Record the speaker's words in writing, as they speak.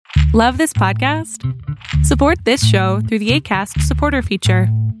Love this podcast? Support this show through the Acast supporter feature.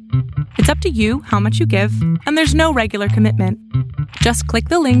 It's up to you how much you give, and there's no regular commitment. Just click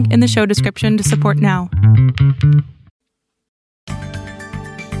the link in the show description to support now.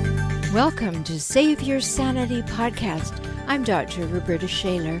 Welcome to Save Your Sanity podcast. I'm Dr. Roberta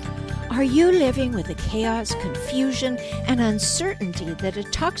Shaler. Are you living with the chaos, confusion, and uncertainty that a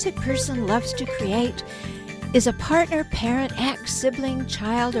toxic person loves to create? Is a partner, parent, ex, sibling,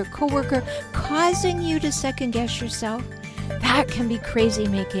 child, or coworker causing you to second-guess yourself? That can be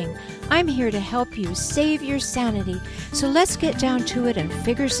crazy-making. I'm here to help you save your sanity. So let's get down to it and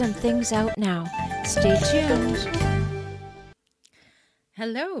figure some things out now. Stay tuned.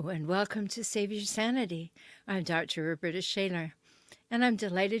 Hello, and welcome to Save Your Sanity. I'm Dr. Roberta Shaler, and I'm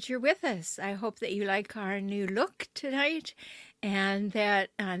delighted you're with us. I hope that you like our new look tonight, and that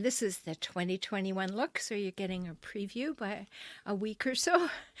this is the 2021 look, so you're getting a preview by a week or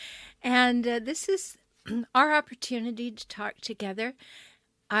so. And this is our opportunity to talk together.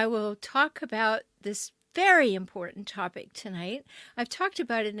 I will talk about this very important topic tonight. I've talked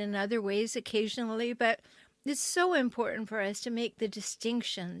about it in other ways occasionally, but it's so important for us to make the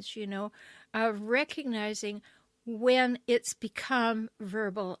distinctions, of recognizing when it's become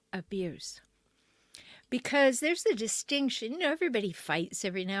verbal abuse. Because there's a distinction. Everybody fights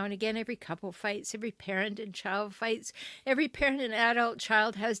every now and again. Every couple fights. Every parent and child fights. Every parent and adult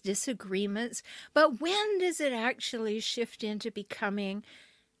child has disagreements. But when does it actually shift into becoming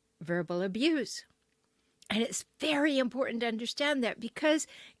verbal abuse? And it's very important to understand that because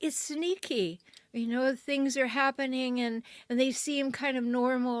it's sneaky. Things are happening and they seem kind of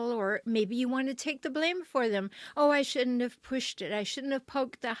normal, or maybe you want to take the blame for them. Oh, I shouldn't have pushed it. I shouldn't have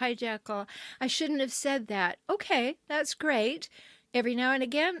poked the hijackal. I shouldn't have said that. Okay, that's great. Every now and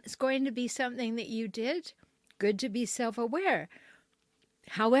again, it's going to be something that you did. Good to be self-aware.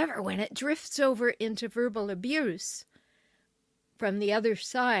 However, when it drifts over into verbal abuse from the other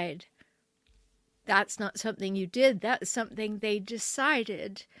side, that's not something you did. That's something they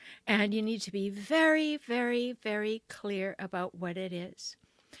decided. And you need to be very, very, very clear about what it is.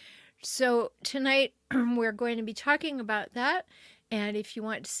 So tonight we're going to be talking about that. And if you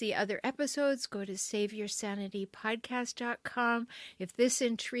want to see other episodes, go to SaveYourSanityPodcast.com. If this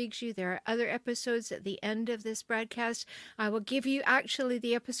intrigues you, there are other episodes at the end of this broadcast. I will give you actually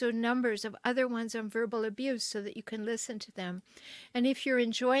the episode numbers of other ones on verbal abuse so that you can listen to them. And if you're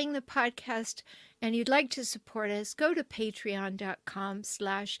enjoying the podcast and you'd like to support us, go to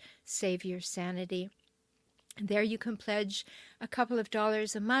patreon.com/SaveYourSanity. There you can pledge a couple of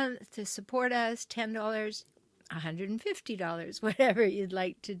dollars a month to support us, $10, $150, whatever you'd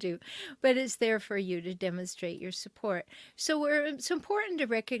like to do. But it's there for you to demonstrate your support. So it's important to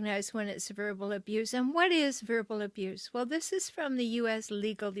recognize when it's verbal abuse. And what is verbal abuse? Well, this is from the U.S.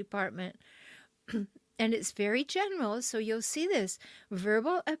 Legal Department. And it's very general, so you'll see this.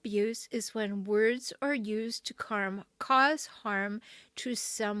 Verbal abuse is when words are used to cause harm to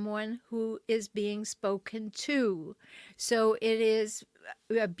someone who is being spoken to. So it is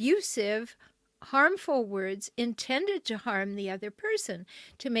abusive, harmful words intended to harm the other person,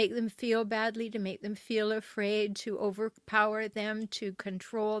 to make them feel badly, to make them feel afraid, to overpower them, to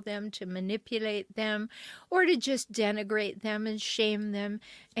control them, to manipulate them, or to just denigrate them and shame them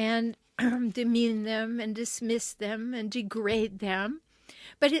and demean them and dismiss them and degrade them.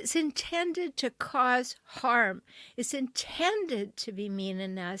 But it's intended to cause harm. It's intended to be mean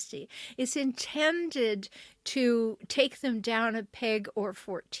and nasty. It's intended to take them down a peg or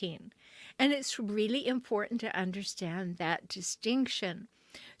 14. And it's really important to understand that distinction.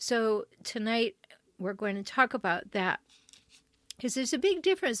 So tonight we're going to talk about that. Because there's a big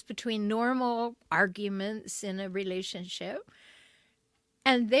difference between normal arguments in a relationship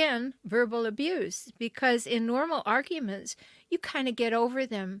and then verbal abuse. Because in normal arguments, you kind of get over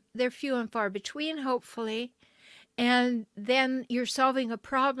them. They're few and far between, hopefully. And then you're solving a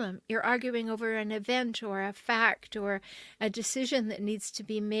problem. You're arguing over an event or a fact or a decision that needs to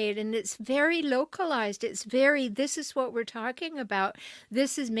be made. And it's very localized. This is what we're talking about.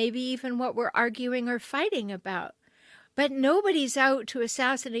 This is maybe even what we're arguing or fighting about. But nobody's out to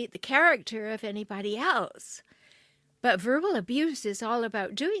assassinate the character of anybody else. But verbal abuse is all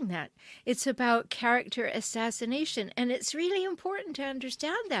about doing that. It's about character assassination. And it's really important to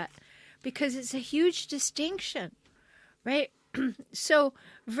understand that because it's a huge distinction, right? So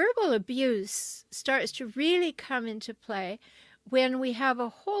verbal abuse starts to really come into play when we have a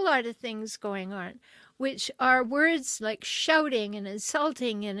whole lot of things going on, which are words like shouting and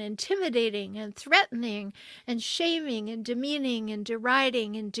insulting and intimidating and threatening and shaming and demeaning and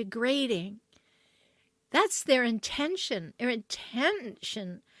deriding and degrading. That's their intention. Their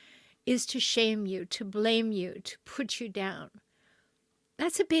intention is to shame you, to blame you, to put you down.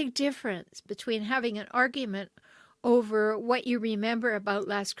 That's a big difference between having an argument over what you remember about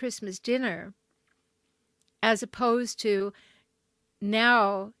last Christmas dinner, as opposed to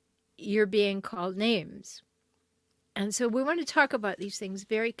now you're being called names. And so we want to talk about these things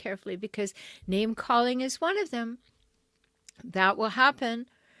very carefully, because name calling is one of them. That will happen.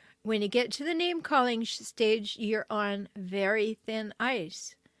 When you get to the name calling stage, you're on very thin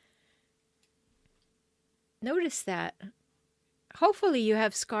ice. Notice that. Hopefully you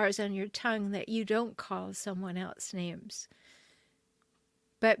have scars on your tongue that you don't call someone else names.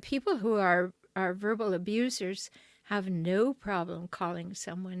 But people who are verbal abusers have no problem calling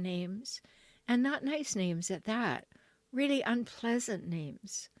someone names, and not nice names at that. Really unpleasant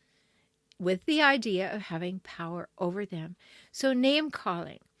names, with the idea of having power over them. So name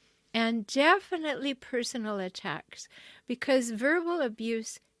calling, and definitely personal attacks, because verbal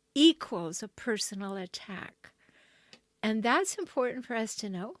abuse equals a personal attack. And that's important for us to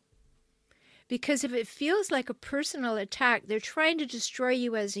know, because if it feels like a personal attack, they're trying to destroy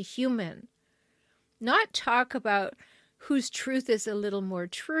you as a human. Not talk about whose truth is a little more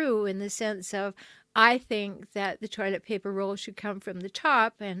true, in the sense of, I think that the toilet paper roll should come from the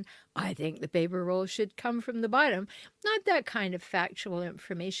top, and I think the paper roll should come from the bottom. Not that kind of factual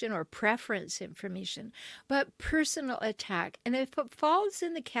information or preference information, but personal attack. And if it falls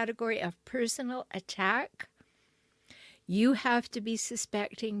in the category of personal attack, you have to be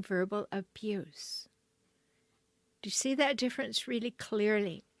suspecting verbal abuse. Do you see that difference really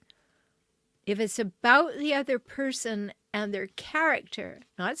clearly? If it's about the other person and their character,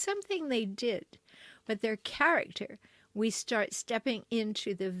 not something they did, but their character, we start stepping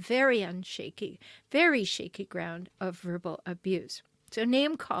into the very shaky ground of verbal abuse. So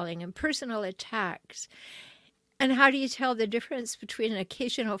name calling and personal attacks. And how do you tell the difference between an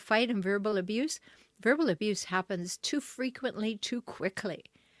occasional fight and verbal abuse? Verbal abuse happens too frequently, too quickly.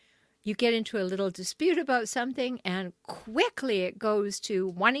 You get into a little dispute about something, and quickly it goes to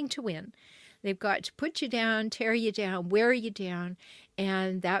wanting to win. They've got to put you down, tear you down, wear you down,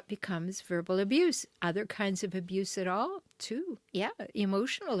 and that becomes verbal abuse. Other kinds of abuse at all, too. Yeah,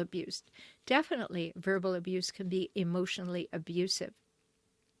 emotional abuse. Definitely, verbal abuse can be emotionally abusive.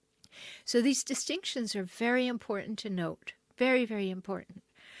 So these distinctions are very important to note. Very, very important.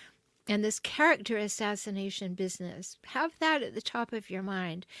 And this character assassination business, have that at the top of your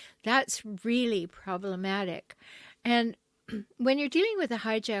mind. That's really problematic. And when you're dealing with a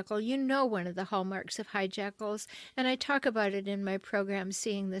hijackal, you know one of the hallmarks of hijackals, and I talk about it in my program,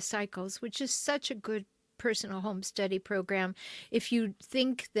 Seeing the Cycles, which is such a good personal home study program. If you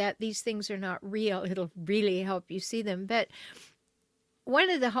think that these things are not real, it'll really help you see them. But one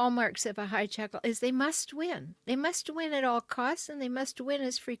of the hallmarks of a hijackal is they must win. They must win at all costs, and they must win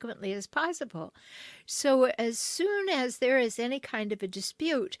as frequently as possible. So as soon as there is any kind of a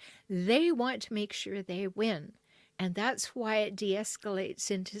dispute, they want to make sure they win. And that's why it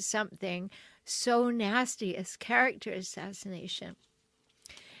de-escalates into something so nasty as character assassination.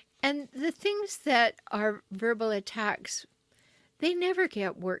 And the things that are verbal attacks, they never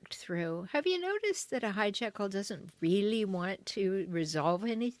get worked through. Have you noticed that a hijackal doesn't really want to resolve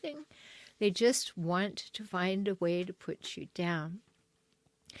anything? They just want to find a way to put you down.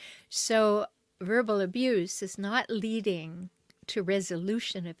 So verbal abuse is not leading to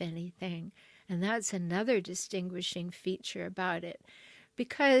resolution of anything. And that's another distinguishing feature about it.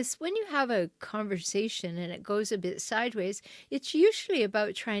 Because when you have a conversation and it goes a bit sideways, it's usually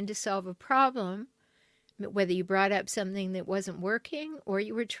about trying to solve a problem, whether you brought up something that wasn't working or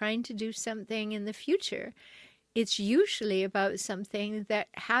you were trying to do something in the future. It's usually about something that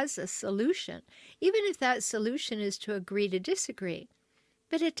has a solution, even if that solution is to agree to disagree.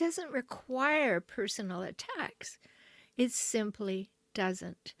 But it doesn't require personal attacks. It simply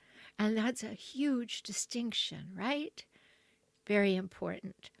doesn't. And that's a huge distinction, right? Very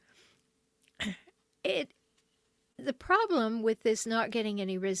important. The problem with this not getting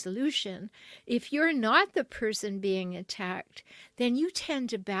any resolution, if you're not the person being attacked, then you tend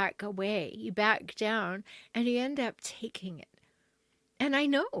to back away. You back down, and you end up taking it. And I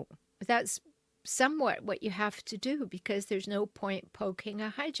know that's somewhat what you have to do, because there's no point poking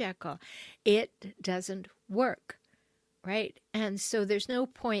a hijackal. It doesn't work. Right? And so there's no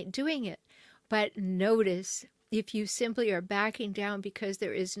point doing it. But notice, if you simply are backing down because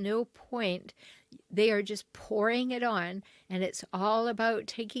there is no point, they are just pouring it on, and it's all about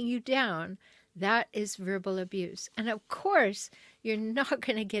taking you down, that is verbal abuse. And of course, you're not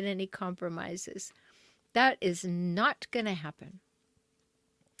going to get any compromises. That is not going to happen.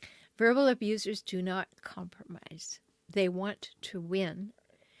 Verbal abusers do not compromise. They want to win.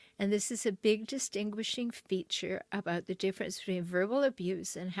 And this is a big distinguishing feature about the difference between verbal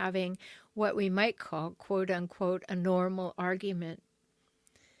abuse and having what we might call, quote unquote, a normal argument.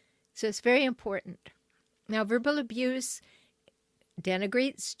 So it's very important. Now, verbal abuse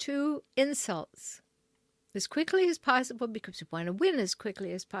denigrates to insults as quickly as possible because we want to win as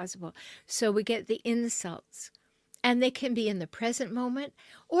quickly as possible. So we get the insults. And they can be in the present moment,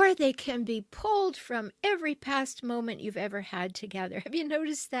 or they can be pulled from every past moment you've ever had together. Have you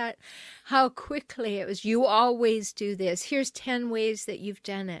noticed that? How quickly it was, you always do this. Here's 10 ways that you've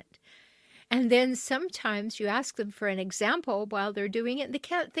done it. And then sometimes you ask them for an example while they're doing it. They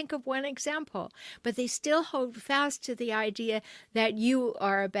can't think of one example, but they still hold fast to the idea that you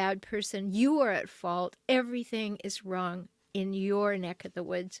are a bad person. You are at fault. Everything is wrong in your neck of the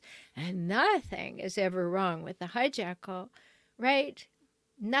woods, and nothing is ever wrong with the hijackal, right?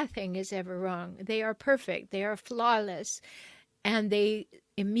 Nothing is ever wrong. They are perfect. They are flawless, and they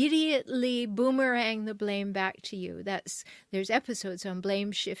immediately boomerang the blame back to you. There's episodes on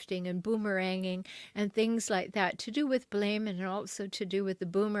blame shifting and boomeranging and things like that to do with blame, and also to do with the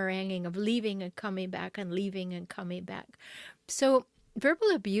boomeranging of leaving and coming back and leaving and coming back. So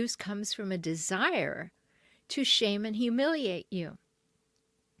verbal abuse comes from a desire to shame and humiliate you.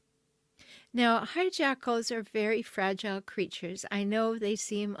 Now, hijackals are very fragile creatures. I know they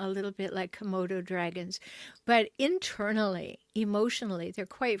seem a little bit like Komodo dragons, but internally, emotionally, they're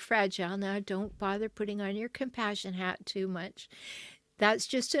quite fragile. Now, don't bother putting on your compassion hat too much. That's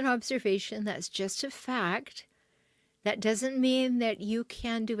just an observation. That's just a fact. That doesn't mean that you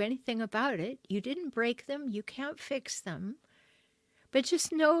can do anything about it. You didn't break them. You can't fix them. But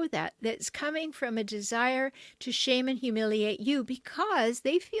just know that it's coming from a desire to shame and humiliate you because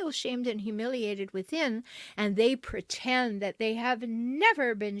they feel shamed and humiliated within, and they pretend that they have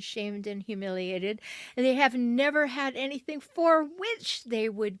never been shamed and humiliated, and they have never had anything for which they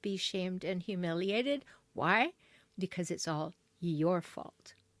would be shamed and humiliated. Why? Because it's all your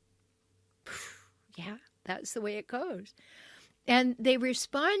fault. Yeah, that's the way it goes. And they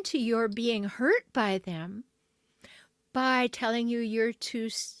respond to your being hurt by them by telling you you're too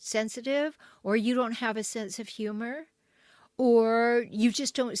sensitive, or you don't have a sense of humor, or you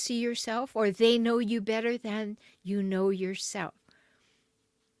just don't see yourself, or they know you better than you know yourself.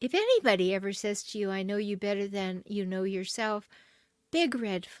 If anybody ever says to you, I know you better than you know yourself, big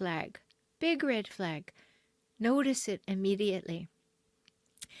red flag, big red flag. Notice it immediately.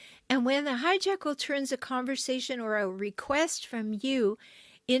 And when the hijackal turns a conversation or a request from you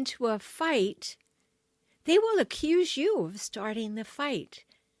into a fight, they will accuse you of starting the fight.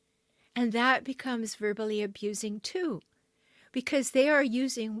 And that becomes verbally abusing too, because they are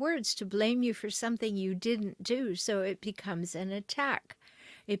using words to blame you for something you didn't do. So it becomes an attack.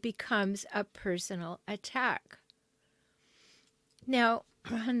 It becomes a personal attack. Now,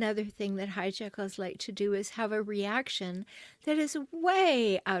 another thing that hijackals like to do is have a reaction that is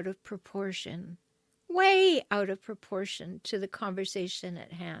way out of proportion to the conversation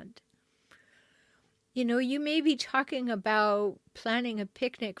at hand. You know, you may be talking about planning a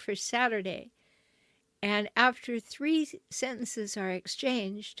picnic for Saturday, and after 3 sentences are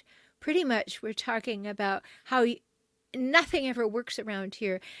exchanged, pretty much we're talking about how nothing ever works around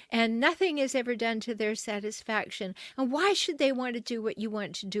here, and nothing is ever done to their satisfaction. And why should they want to do what you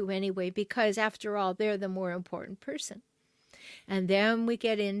want to do anyway? Because after all, they're the more important person. And then we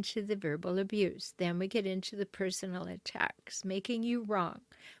get into the verbal abuse. Then we get into the personal attacks, making you wrong,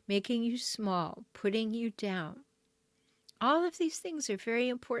 making you small, putting you down. All of these things are very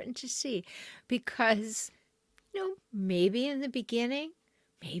important to see because, maybe in the beginning,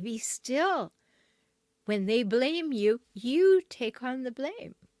 maybe still, when they blame you, you take on the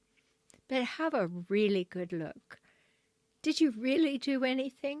blame. But have a really good look. Did you really do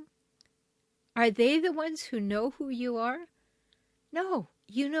anything? Are they the ones who know who you are? No,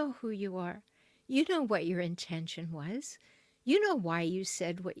 you know who you are. You know what your intention was. You know why you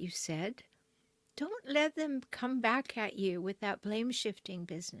said what you said. Don't let them come back at you with that blame-shifting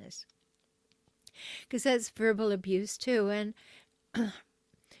business. Because that's verbal abuse too. And,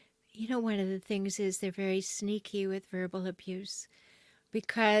 one of the things is they're very sneaky with verbal abuse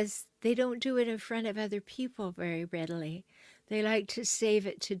because they don't do it in front of other people very readily. They like to save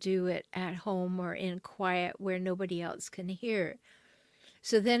it to do it at home or in quiet where nobody else can hear.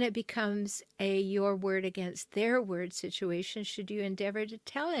 So then it becomes a your word against their word situation should you endeavor to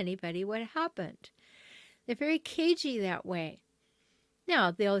tell anybody what happened. They're very cagey that way. Now,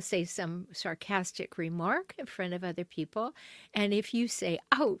 they'll say some sarcastic remark in front of other people, and if you say,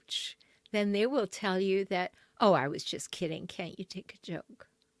 ouch, then they will tell you that, oh, I was just kidding, can't you take a joke?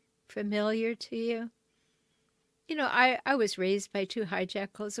 Familiar to you? I was raised by two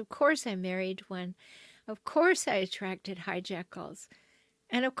hijackals. Of course I married one. Of course I attracted hijackals.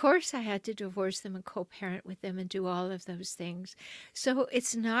 And of course I had to divorce them and co-parent with them and do all of those things. So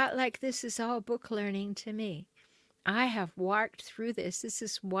it's not like this is all book learning to me. I have walked through this. This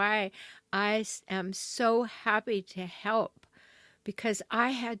is why I am so happy to help, because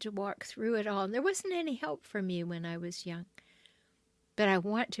I had to walk through it all. And there wasn't any help for me when I was young. But I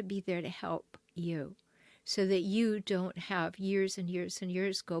want to be there to help you so that you don't have years and years and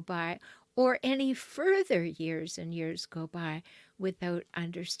years go by, or any further years and years go by without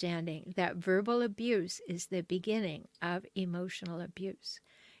understanding that verbal abuse is the beginning of emotional abuse.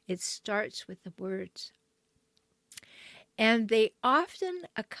 It starts with the words. And they often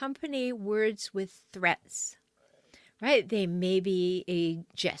accompany words with threats, right? They may be a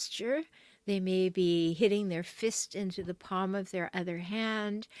gesture. They may be hitting their fist into the palm of their other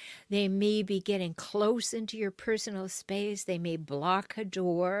hand. They may be getting close into your personal space. They may block a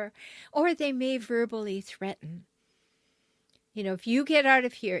door, or they may verbally threaten. If you get out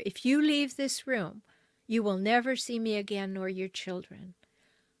of here, if you leave this room, you will never see me again nor your children.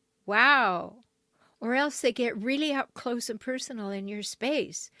 Wow. Or else they get really up close and personal in your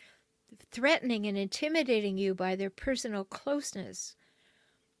space, threatening and intimidating you by their personal closeness.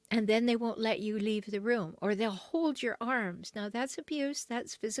 And then they won't let you leave the room, or they'll hold your arms. Now that's abuse,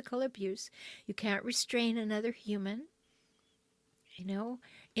 that's physical abuse. You can't restrain another human, in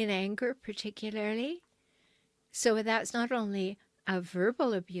anger particularly. So that's not only a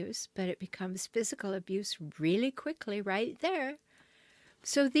verbal abuse, but it becomes physical abuse really quickly right there.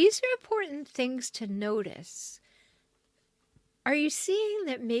 So these are important things to notice. Are you seeing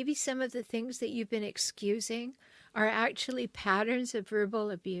that maybe some of the things that you've been excusing are actually patterns of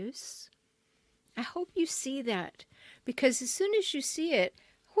verbal abuse? I hope you see that, because as soon as you see it,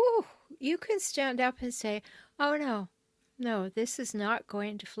 you can stand up and say, oh no, this is not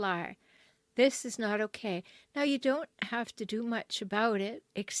going to fly. This is not okay. Now, you don't have to do much about it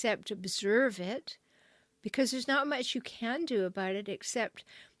except observe it, because there's not much you can do about it except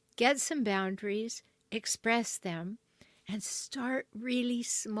get some boundaries, express them, and start really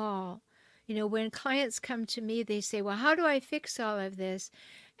small. When clients come to me, they say, well, how do I fix all of this?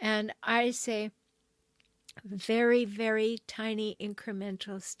 And I say, very, very tiny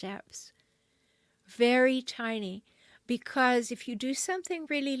incremental steps. Very tiny. Because if you do something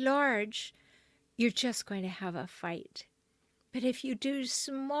really large, you're just going to have a fight. But if you do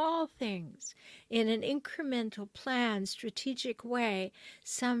small things in an incremental plan, strategic way,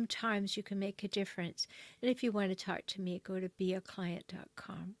 sometimes you can make a difference. And if you want to talk to me, go to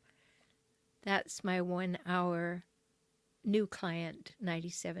beaclient.com. That's my 1 hour new client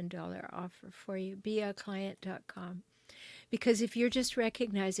 $97 offer for you, beaclient.com. Because if you're just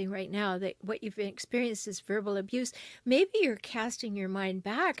recognizing right now that what you've experienced is verbal abuse, maybe you're casting your mind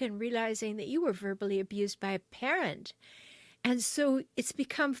back and realizing that you were verbally abused by a parent. And so it's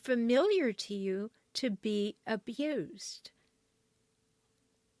become familiar to you to be abused.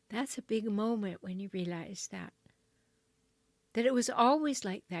 That's a big moment when you realize that it was always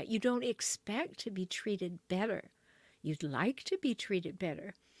like that. You don't expect to be treated better. You'd like to be treated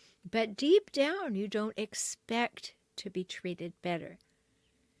better. But deep down, you don't expect to be treated better.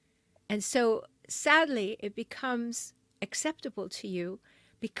 And so, sadly, it becomes acceptable to you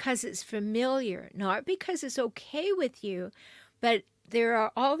because it's familiar, not because it's okay with you, but there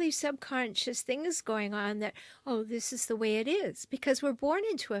are all these subconscious things going on that, this is the way it is. Because we're born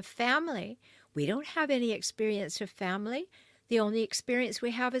into a family. We don't have any experience of family. The only experience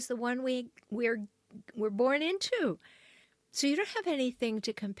we have is the one we're born into. So you don't have anything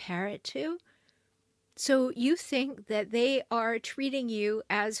to compare it to. So you think that they are treating you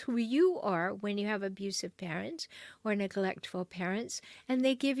as who you are when you have abusive parents or neglectful parents, and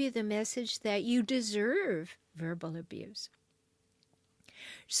they give you the message that you deserve verbal abuse.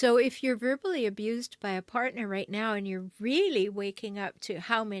 So if you're verbally abused by a partner right now and you're really waking up to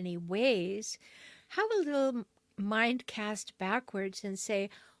how many ways, have a little mind cast backwards and say,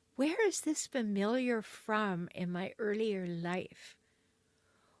 where is this familiar from in my earlier life?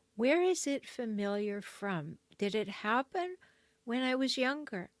 Where is it familiar from? Did it happen when I was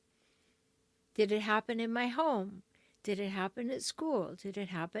younger? Did it happen in my home? Did it happen at school? Did it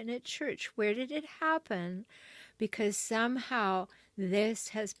happen at church? Where did it happen? Because somehow this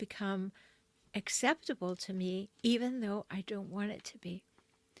has become acceptable to me, even though I don't want it to be.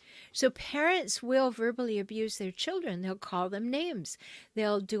 So parents will verbally abuse their children. They'll call them names.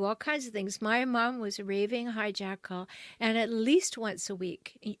 They'll do all kinds of things. My mom was a raving hijackal, and at least once a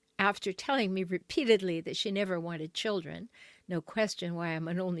week, after telling me repeatedly that she never wanted children, no question why I'm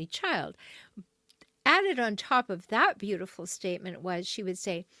an only child, at added on top of that beautiful statement was, she would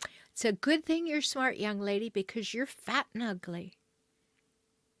say, "It's a good thing you're smart, young lady, because you're fat and ugly."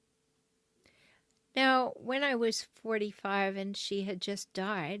 Now, when I was 45 and she had just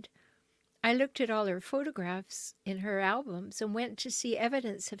died, I looked at all her photographs in her albums and went to see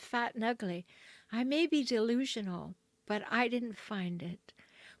evidence of fat and ugly. I may be delusional, but I didn't find it.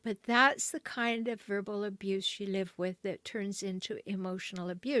 But that's the kind of verbal abuse you live with that turns into emotional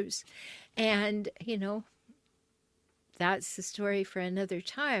abuse. And, that's the story for another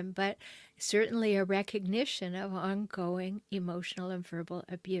time, but certainly a recognition of ongoing emotional and verbal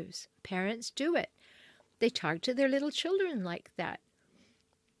abuse. Parents do it. They talk to their little children like that.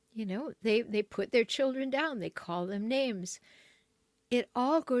 They put their children down. They call them names. It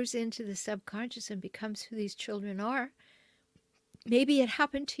all goes into the subconscious and becomes who these children are. Maybe it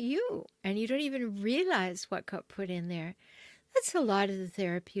happened to you and you don't even realize what got put in there. That's a lot of the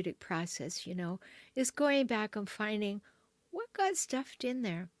therapeutic process, is going back and finding what got stuffed in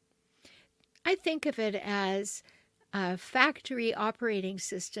there. I think of it as factory operating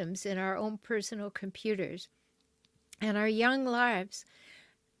systems in our own personal computers and our young lives.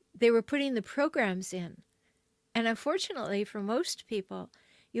 They were putting the programs in. And unfortunately, for most people,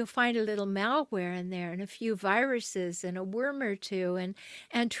 you'll find a little malware in there and a few viruses and a worm or two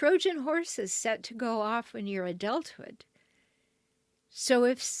and Trojan horses set to go off in your adulthood. So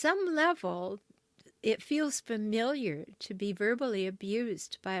if some level it feels familiar to be verbally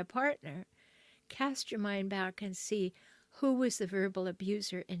abused by a partner, cast your mind back and see who was the verbal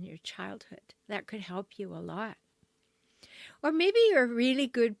abuser in your childhood. That could help you a lot. Or maybe you're a really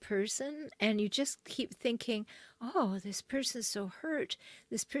good person and you just keep thinking, oh, this person's so hurt,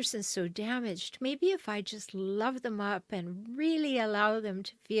 this person's so damaged. Maybe if I just love them up and really allow them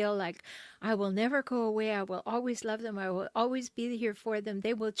to feel like I will never go away, I will always love them, I will always be here for them,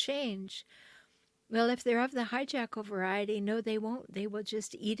 they will change. Well, if they're of the hijackal variety, no, they won't. They will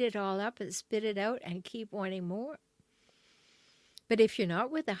just eat it all up and spit it out and keep wanting more. But if you're not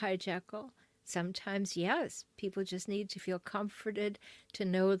with a hijackal, sometimes, yes, people just need to feel comforted to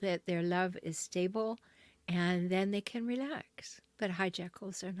know that their love is stable and then they can relax. But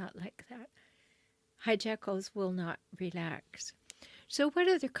hijackals are not like that. Hijackals will not relax. So what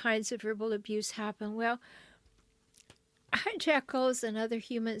other kinds of verbal abuse happen? Well, hijackals and other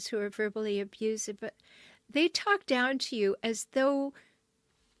humans who are verbally abusive, but they talk down to you as though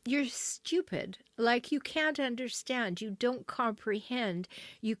you're stupid, like you can't understand, you don't comprehend,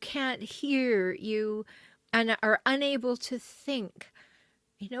 you can't hear, you are unable to think,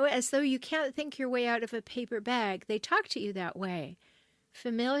 as though you can't think your way out of a paper bag. They talk to you that way.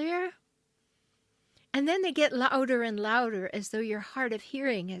 Familiar? And then they get louder and louder as though you're hard of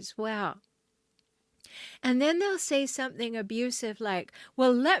hearing as well. And then they'll say something abusive like,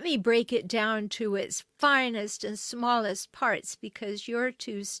 well, let me break it down to its finest and smallest parts because you're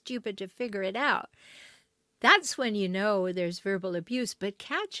too stupid to figure it out. That's when you know there's verbal abuse, but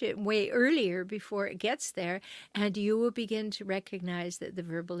catch it way earlier before it gets there, and you will begin to recognize that the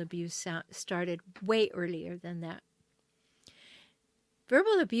verbal abuse started way earlier than that.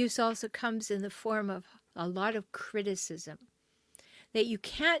 Verbal abuse also comes in the form of a lot of criticism. That you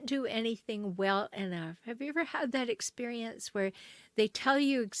can't do anything well enough. Have you ever had that experience where they tell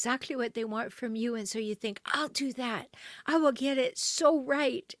you exactly what they want from you, and so you think, I'll do that. I will get it so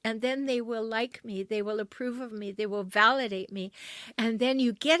right, and then they will like me, they will approve of me, they will validate me, and then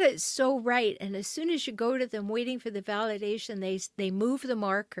you get it so right, and as soon as you go to them waiting for the validation, they move the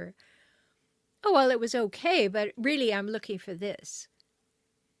marker. Oh, well, it was okay, but really I'm looking for this.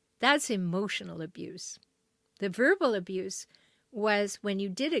 That's emotional abuse. The verbal abuse was when you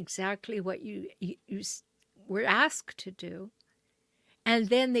did exactly what you were asked to do, and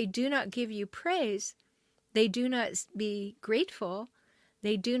then they do not give you praise, they do not be grateful,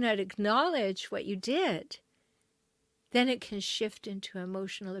 they do not acknowledge what you did, then it can shift into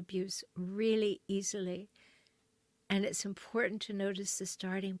emotional abuse really easily. And it's important to notice the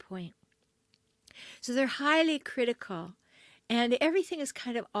starting point. So they're highly critical. And everything is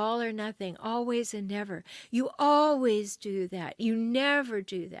kind of all or nothing, always and never. You always do that. You never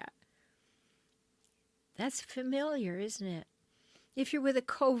do that. That's familiar, isn't it? If you're with a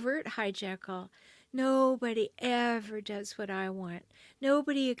covert hijackal, nobody ever does what I want.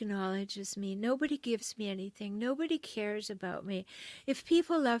 Nobody acknowledges me. Nobody gives me anything. Nobody cares about me. If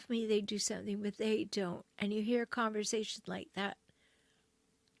people love me, they do something, but they don't. And you hear conversations like that.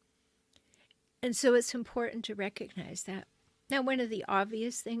 And so it's important to recognize that. Now, one of the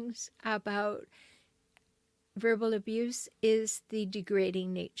obvious things about verbal abuse is the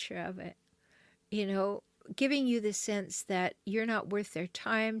degrading nature of it. giving you the sense that you're not worth their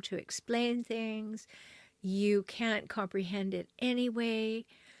time to explain things. You can't comprehend it anyway.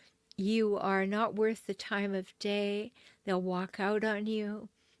 You are not worth the time of day. They'll walk out on you.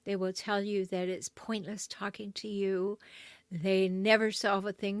 They will tell you that it's pointless talking to you. They never solve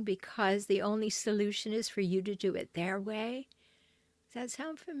a thing because the only solution is for you to do it their way. Does that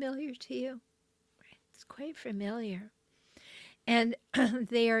sound familiar to you? It's quite familiar. And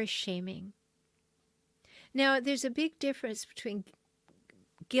they are shaming. Now, there's a big difference between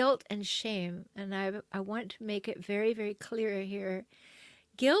guilt and shame, and I want to make it very, very clear here.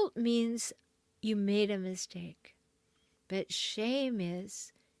 Guilt means you made a mistake, but shame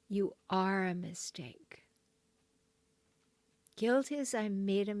is you are a mistake. Guilt is I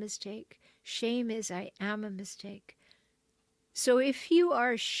made a mistake. Shame is I am a mistake. So if you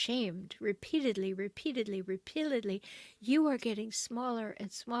are shamed repeatedly, you are getting smaller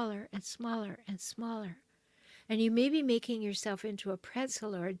and smaller and smaller and smaller. And you may be making yourself into a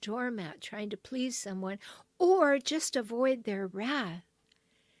pretzel or a doormat trying to please someone or just avoid their wrath.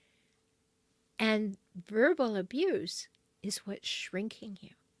 And verbal abuse is what's shrinking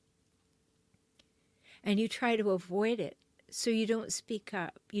you. And you try to avoid it so you don't speak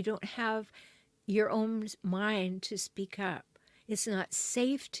up. You don't have your own mind to speak up. It's not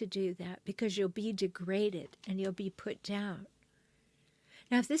safe to do that because you'll be degraded and you'll be put down.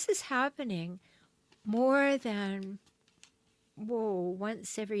 Now, if this is happening more than,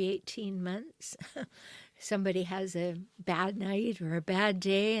 once every 18 months, somebody has a bad night or a bad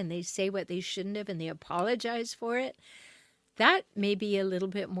day and they say what they shouldn't have and they apologize for it, that may be a little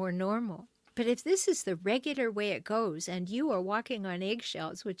bit more normal. But if this is the regular way it goes and you are walking on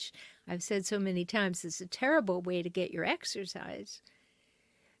eggshells, which I've said so many times is a terrible way to get your exercise,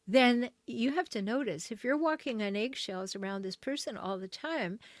 then you have to notice if you're walking on eggshells around this person all the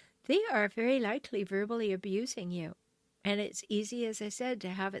time, they are very likely verbally abusing you. And it's easy, as I said, to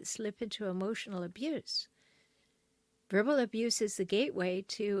have it slip into emotional abuse. Verbal abuse is the gateway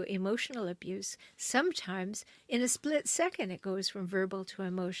to emotional abuse. Sometimes, in a split second, it goes from verbal to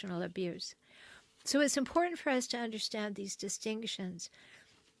emotional abuse. So it's important for us to understand these distinctions.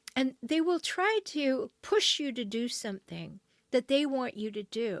 And they will try to push you to do something that they want you to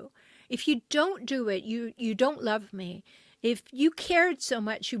do. If you don't do it, you don't love me. If you cared so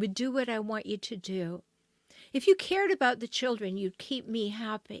much, you would do what I want you to do. If you cared about the children, you'd keep me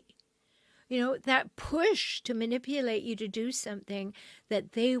happy. You know, that push to manipulate you to do something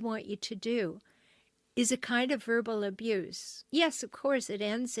that they want you to do is a kind of verbal abuse. Yes, of course, it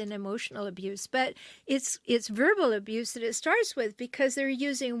ends in emotional abuse, but it's verbal abuse that it starts with because they're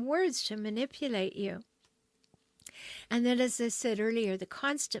using words to manipulate you. And then, as I said earlier, the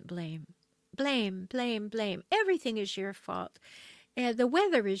constant blame. Blame, blame, blame. Everything is your fault. The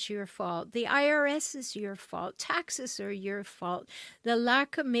weather is your fault. The IRS is your fault. Taxes are your fault. The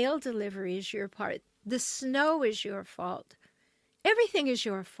lack of mail delivery is your part. The snow is your fault. Everything is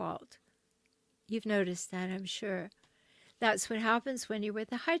your fault. You've noticed that, I'm sure. That's what happens when you're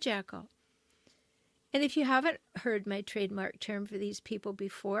with a hijackal. And if you haven't heard my trademark term for these people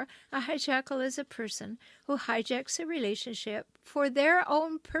before, a hijackal is a person who hijacks a relationship for their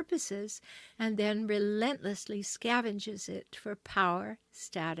own purposes and then relentlessly scavenges it for power,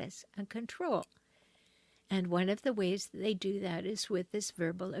 status, and control. And one of the ways that they do that is with this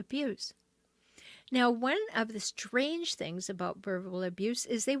verbal abuse. Now, one of the strange things about verbal abuse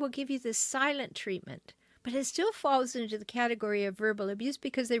is they will give you the silent treatment. But it still falls into the category of verbal abuse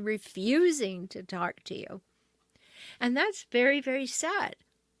because they're refusing to talk to you. And that's very, very sad,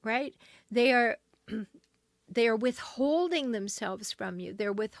 right? They are withholding themselves from you.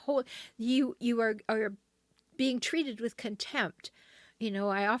 You are being treated with contempt. You know,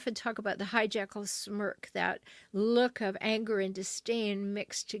 I often talk about the hijackal smirk, that look of anger and disdain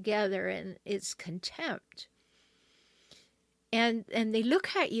mixed together, and it's contempt. And they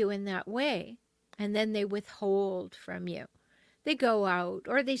look at you in that way. And then they withhold from you. They go out,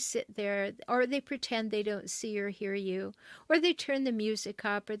 or they sit there, or they pretend they don't see or hear you, or they turn the music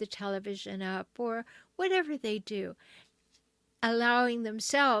up or the television up, or whatever they do, allowing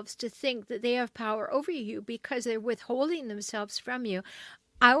themselves to think that they have power over you because they're withholding themselves from you.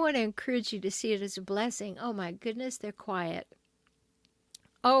 I want to encourage you to see it as a blessing. Oh my goodness, they're quiet.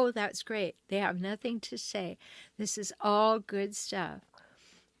 Oh, that's great. They have nothing to say. This is all good stuff.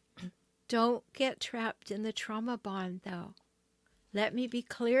 Don't get trapped in the trauma bond, though. Let me be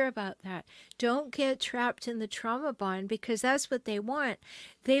clear about that. Don't get trapped in the trauma bond because that's what they want.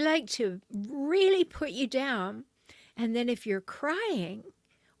 They like to really put you down. And then if you're crying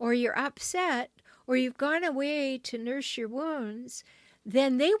or you're upset or you've gone away to nurse your wounds,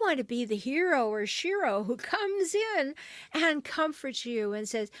 then they want to be the hero or shero who comes in and comforts you and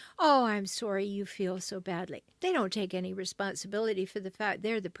says, oh, I'm sorry you feel so badly. They don't take any responsibility for the fact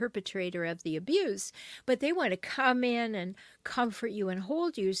they're the perpetrator of the abuse, but they want to come in and comfort you and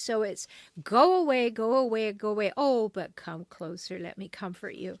hold you. So it's go away, go away, go away. Oh, but come closer. Let me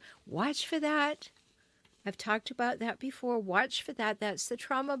comfort you. Watch for that. I've talked about that before. Watch for that. That's the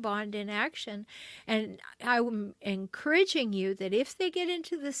trauma bond in action. And I'm encouraging you that if they get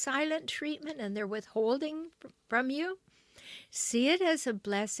into the silent treatment and they're withholding from you, see it as a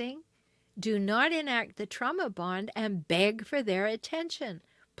blessing. Do not enact the trauma bond and beg for their attention.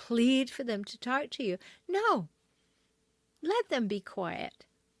 Plead for them to talk to you. No. Let them be quiet.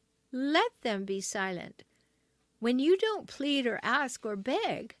 Let them be silent. When you don't plead or ask or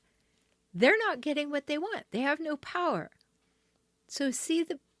beg, they're not getting what they want. They have no power. So see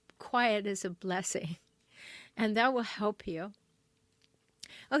the quiet as a blessing, and that will help you.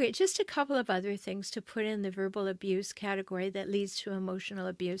 Okay, just a couple of other things to put in the verbal abuse category that leads to emotional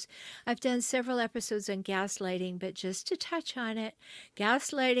abuse. I've done several episodes on gaslighting, but just to touch on it,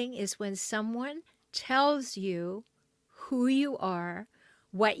 gaslighting is when someone tells you who you are,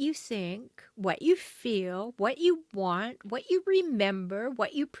 what you think, what you feel, what you want, what you remember,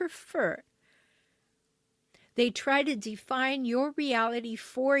 what you prefer. They try to define your reality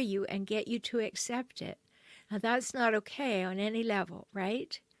for you and get you to accept it. Now, that's not okay on any level,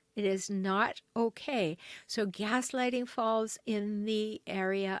 right? It is not okay. So gaslighting falls in the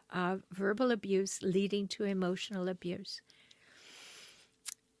area of verbal abuse leading to emotional abuse.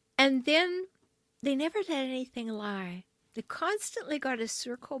 And then they never let anything lie. They constantly got to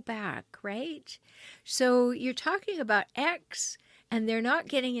circle back, right? So you're talking about X, and they're not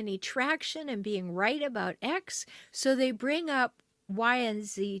getting any traction and being right about X, so they bring up Y and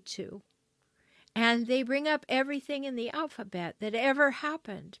Z too. And they bring up everything in the alphabet that ever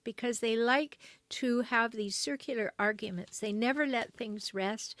happened because they like to have these circular arguments. They never let things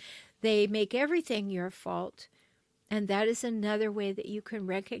rest. They make everything your fault. And that is another way that you can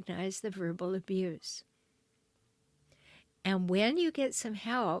recognize the verbal abuse. And when you get some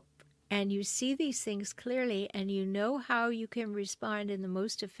help and you see these things clearly and you know how you can respond in the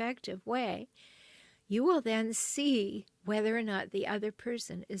most effective way, you will then see whether or not the other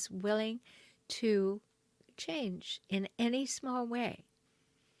person is willing to change in any small way.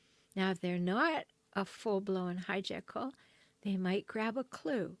 Now, if they're not a full-blown hijackal, they might grab a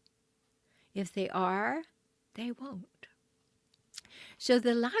clue. If they are, they won't. So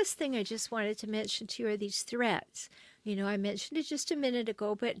the last thing I just wanted to mention to you are these threats. You know, I mentioned it just a minute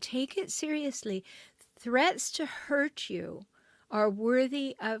ago, but take it seriously. Threats to hurt you are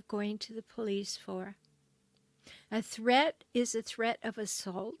worthy of going to the police for. A threat is a threat of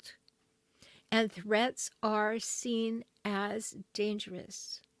assault, and threats are seen as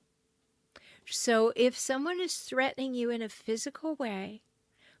dangerous. So if someone is threatening you in a physical way,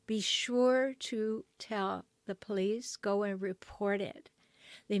 be sure to tell the police, go and report it.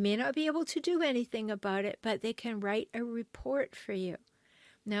 They may not be able to do anything about it, but they can write a report for you.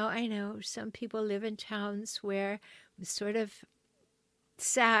 Now, I know some people live in towns where it's sort of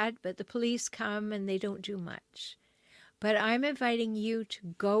sad, but the police come and they don't do much. But I'm inviting you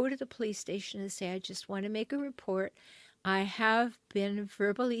to go to the police station and say, I just want to make a report. I have been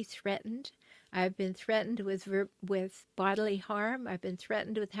verbally threatened. I've been threatened with bodily harm. I've been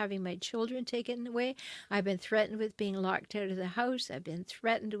threatened with having my children taken away. I've been threatened with being locked out of the house. I've been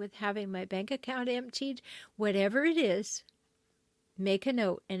threatened with having my bank account emptied. Whatever it is, make a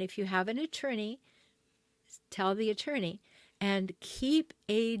note. And if you have an attorney, tell the attorney. And keep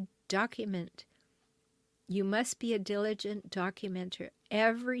a document. You must be a diligent documenter.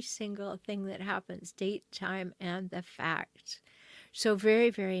 Every single thing that happens, date, time, and the facts. So very,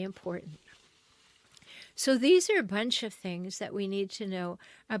 very important. So these are a bunch of things that we need to know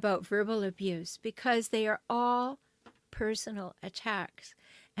about verbal abuse because they are all personal attacks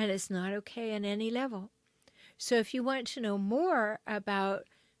and it's not okay on any level. So if you want to know more about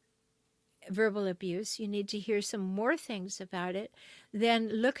verbal abuse, you need to hear some more things about it, then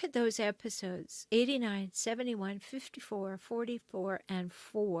look at those episodes, 89, 71, 54, 44, and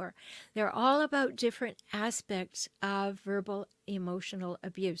 4. They're all about different aspects of verbal emotional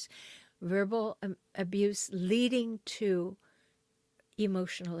abuse. Verbal abuse leading to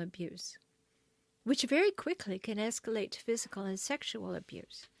emotional abuse, which very quickly can escalate to physical and sexual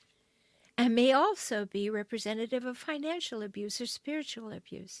abuse, and may also be representative of financial abuse or spiritual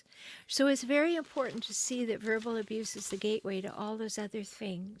abuse. So it's very important to see that verbal abuse is the gateway to all those other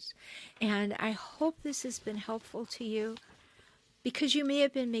things. And I hope this has been helpful to you. Because you may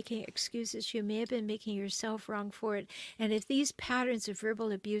have been making excuses, you may have been making yourself wrong for it. And if these patterns of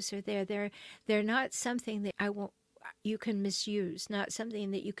verbal abuse are there, they're not something that you can misuse, not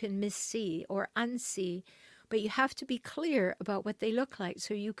something that you can missee or unsee, but you have to be clear about what they look like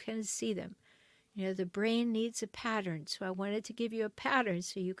so you can see them. You know, the brain needs a pattern, so I wanted to give you a pattern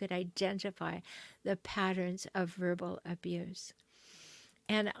so you could identify the patterns of verbal abuse.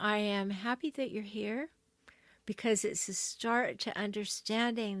 And I am happy that you're here, because it's a start to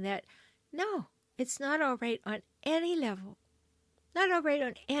understanding that, no, it's not all right on any level, not all right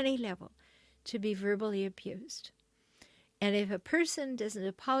on any level to be verbally abused. And if a person doesn't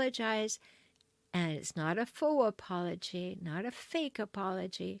apologize, and it's not a faux apology, not a fake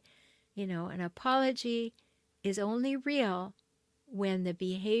apology, you know, an apology is only real when the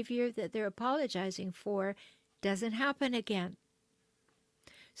behavior that they're apologizing for doesn't happen again.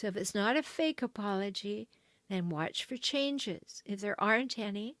 So if it's not a fake apology, then watch for changes. If there aren't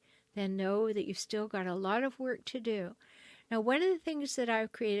any, then know that you've still got a lot of work to do. Now, one of the things that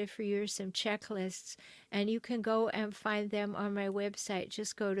I've created for you are some checklists, and you can go and find them on my website.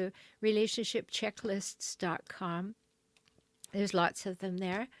 Just go to relationshipchecklists.com. There's lots of them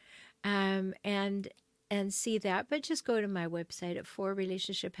there, and see that. But just go to my website at For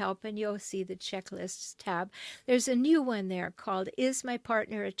Relationship Help, and you'll see the checklists tab. There's a new one there called Is My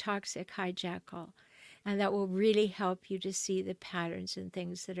Partner a Toxic Hijackal? And that will really help you to see the patterns and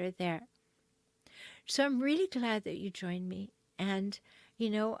things that are there. So I'm really glad that you joined me. And,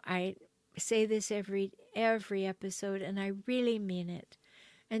 you know, I say this every episode, and I really mean it.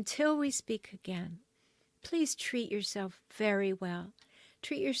 Until we speak again, please treat yourself very well.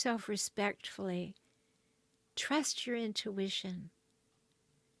 Treat yourself respectfully. Trust your intuition.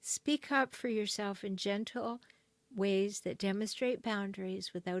 Speak up for yourself in gentle ways that demonstrate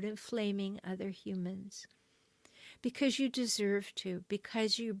boundaries without inflaming other humans. Because you deserve to,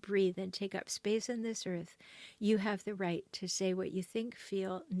 because you breathe and take up space on this earth, you have the right to say what you think,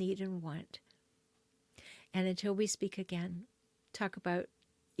 feel, need, and want. And until we speak again, talk about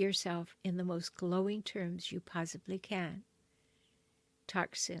yourself in the most glowing terms you possibly can.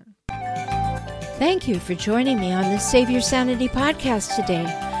 Talk soon. Thank you for joining me on the Save Your Sanity podcast today.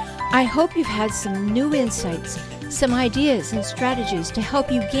 I hope you've had some new insights, some ideas and strategies to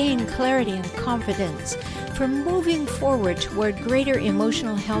help you gain clarity and confidence for moving forward toward greater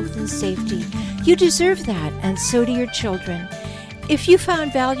emotional health and safety. You deserve that, and so do your children. If you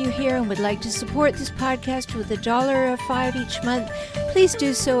found value here and would like to support this podcast with $1 or $5 each month, please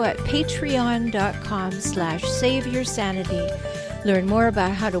do so at patreon.com/saveyoursanity. Learn more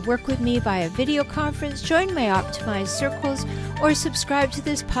about how to work with me via video conference, join my optimized circles, or subscribe to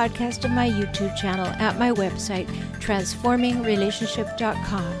this podcast on my YouTube channel at my website,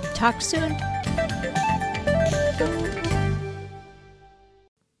 transformingrelationship.com. Talk soon.